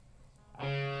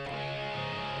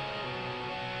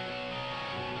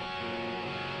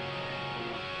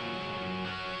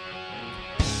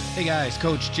Hey guys,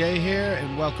 Coach Jay here,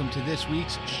 and welcome to this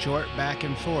week's Short Back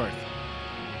and Forth.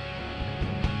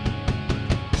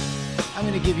 I'm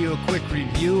going to give you a quick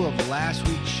review of last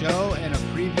week's show and a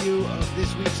preview of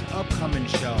this week's upcoming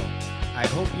show. I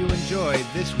hope you enjoy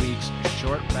this week's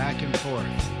Short Back and Forth.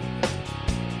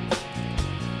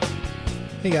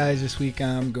 Hey guys, this week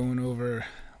I'm going over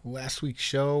last week's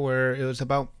show where it was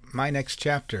about my next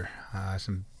chapter.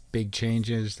 Some big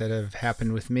changes that have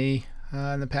happened with me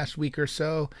in the past week or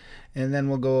so, and then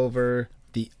we'll go over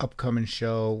the upcoming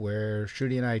show where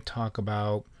Shruti and I talk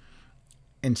about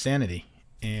insanity.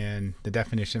 And the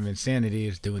definition of insanity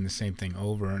is doing the same thing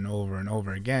over and over and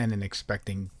over again and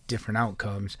expecting different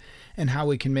outcomes, and how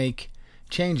we can make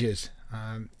changes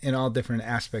in all different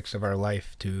aspects of our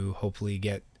life to hopefully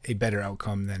get a better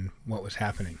outcome than what was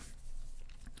happening.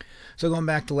 So going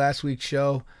back to last week's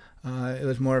show, it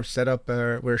was more of setup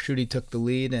where Shruti took the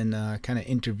lead and kind of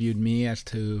interviewed me as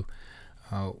to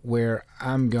where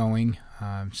I'm going.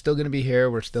 I'm still going to be here.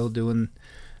 We're still doing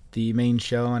the main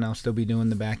show, and I'll still be doing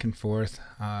the back and forth.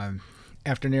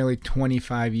 After nearly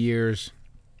 25 years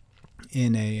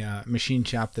in a machine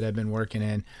shop that I've been working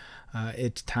in,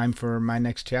 it's time for my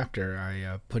next chapter.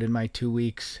 I put in my 2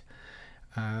 weeks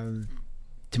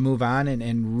to move on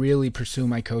and really pursue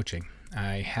my coaching.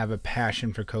 I have a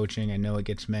passion for coaching. I know it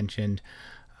gets mentioned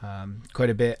quite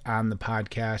a bit on the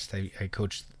podcast. I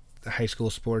coached the high school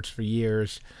sports for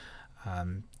years,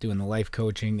 doing the life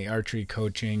coaching, the archery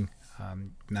coaching.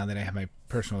 Now that I have my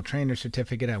personal trainer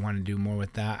certificate, I want to do more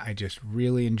with that. I just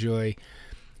really enjoy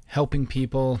helping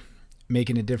people,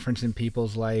 making a difference in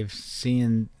people's lives,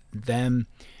 seeing them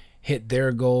hit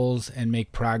their goals and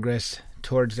make progress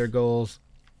towards their goals.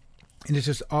 And it's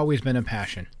just always been a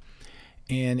passion.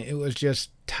 And it was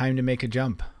just time to make a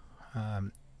jump.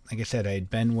 Like I said, I had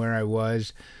been where I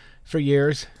was for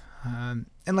years. And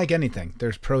like anything,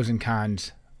 there's pros and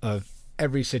cons of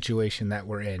every situation that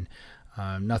we're in.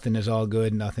 Nothing is all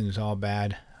good. Nothing is all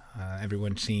bad.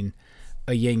 Everyone's seen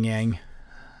a yin-yang.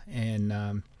 And,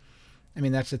 I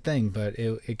mean, that's the thing. But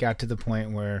it got to the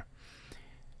point where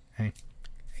I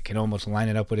could almost line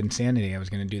it up with insanity. I was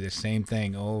going to do the same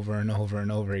thing over and over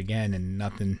and over again, and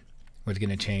nothing was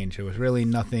going to change. There was really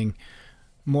nothing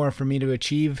more for me to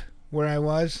achieve where I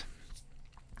was,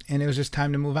 and it was just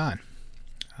time to move on.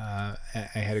 I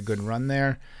had a good run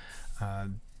there.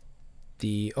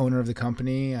 The owner of the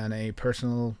company on a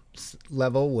personal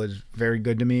level was very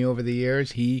good to me over the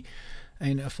years. He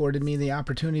afforded me the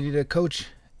opportunity to coach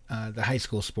the high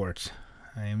school sports.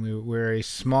 And we're a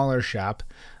smaller shop.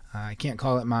 I can't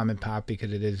call it mom and pop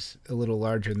because it is a little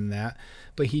larger than that.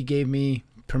 But he gave me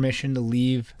permission to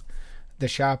leave the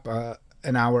shop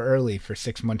an hour early for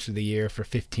 6 months of the year for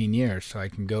 15 years, so I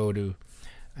can go to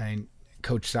and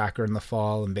coach soccer in the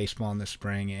fall and baseball in the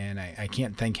spring, and I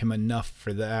can't thank him enough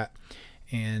for that.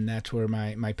 And that's where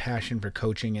my passion for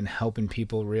coaching and helping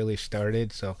people really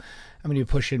started. So I'm going to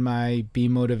be pushing my Be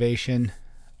Motivation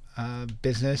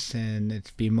business, and it's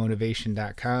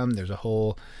bemotivation.com. There's a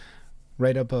whole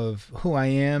write-up of who I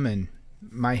am and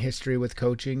my history with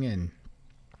coaching and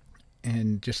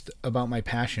just about my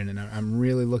passion, and I'm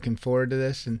really looking forward to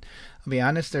this. And I'll be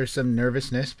honest, there's some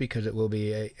nervousness because it will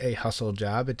be a hustle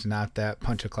job. It's not that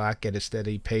punch a clock, get a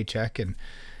steady paycheck, and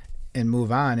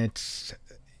move on. It's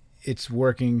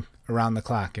working around the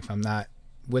clock. If I'm not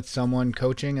with someone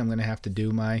coaching, I'm going to have to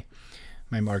do my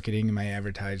marketing and my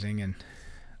advertising and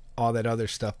all that other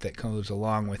stuff that goes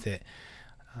along with it.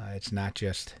 It's not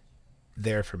just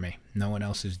there for me. No one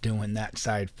else is doing that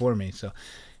side for me. So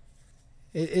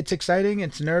it's exciting,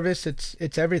 it's nervous,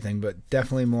 it's everything, but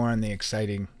definitely more on the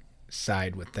exciting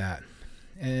side with that.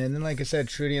 And then, like I said,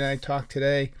 Shruti and I talked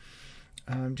today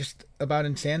just about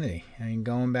insanity. I mean,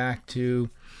 going back to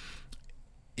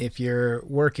if you're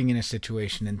working in a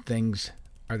situation and things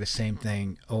are the same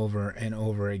thing over and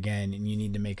over again and you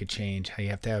need to make a change, how you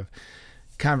have to have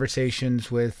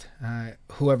conversations with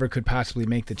whoever could possibly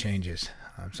make the changes.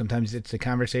 Sometimes it's a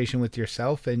conversation with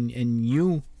yourself and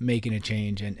you making a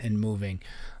change and moving.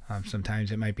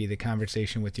 Sometimes it might be the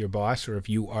conversation with your boss, or if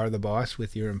you are the boss,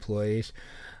 with your employees.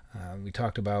 We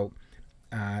talked about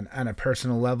on a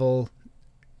personal level,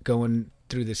 going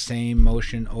through the same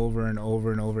motion over and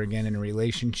over and over again in a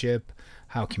relationship,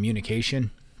 how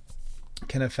communication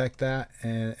can affect that.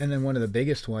 And then one of the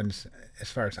biggest ones,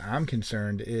 as far as I'm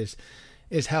concerned, is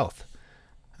health.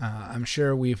 I'm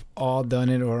sure we've all done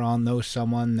it or all know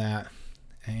someone that,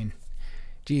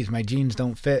 my jeans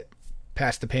don't fit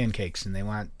past the pancakes, and they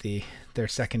want their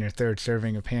second or third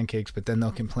serving of pancakes, but then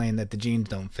they'll complain that the jeans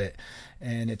don't fit.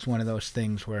 And it's one of those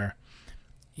things where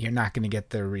you're not going to get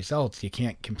the results. You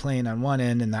can't complain on one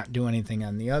end and not do anything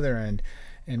on the other end.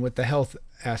 And with the health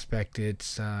aspect,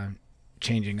 it's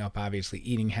changing up, obviously,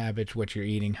 eating habits, what you're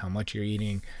eating, how much you're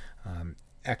eating,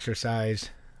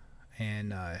 exercise,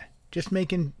 and just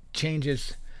making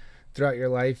changes throughout your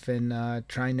life and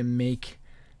trying to make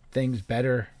things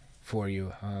better for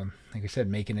you. Like I said,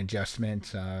 making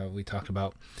adjustments. We talked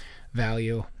about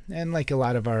value, and like a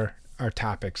lot of our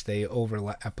topics, they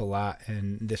overlap a lot,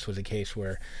 and this was a case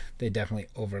where they definitely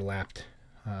overlapped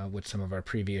with some of our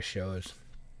previous shows.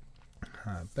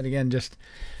 But again, just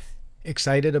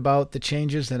excited about the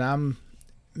changes that I'm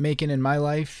making in my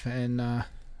life and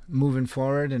moving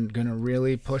forward, and going to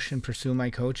really push and pursue my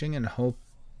coaching and hope,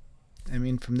 I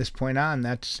mean, from this point on,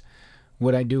 that's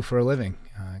what I do for a living,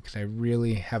 because I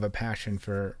really have a passion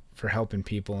for helping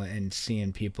people and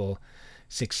seeing people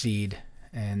succeed.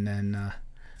 And then,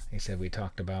 like I said, we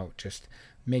talked about just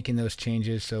making those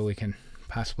changes so we can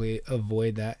possibly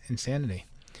avoid that insanity.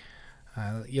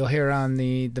 You'll hear on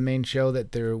the main show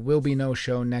that there will be no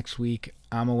show next week.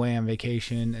 I'm away on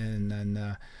vacation, and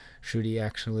then Shruti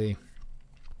actually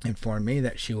informed me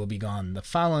that she will be gone the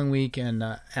following week, and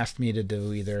asked me to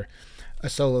do either a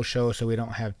solo show so we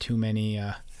don't have too many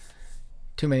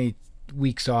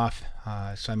weeks off.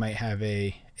 So I might have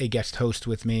a guest host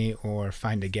with me, or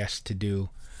find a guest to do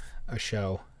a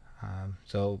show.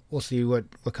 So we'll see what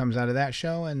comes out of that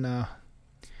show, and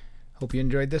hope you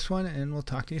enjoyed this one, and we'll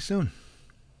talk to you soon.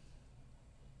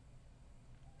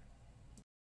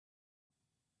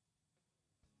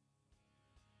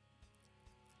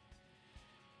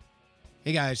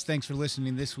 Hey guys, thanks for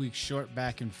listening to this week's Short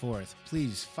Back and Forth.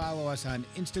 Please follow us on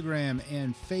Instagram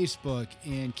and Facebook,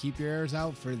 and keep your ears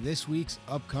out for this week's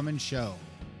upcoming show.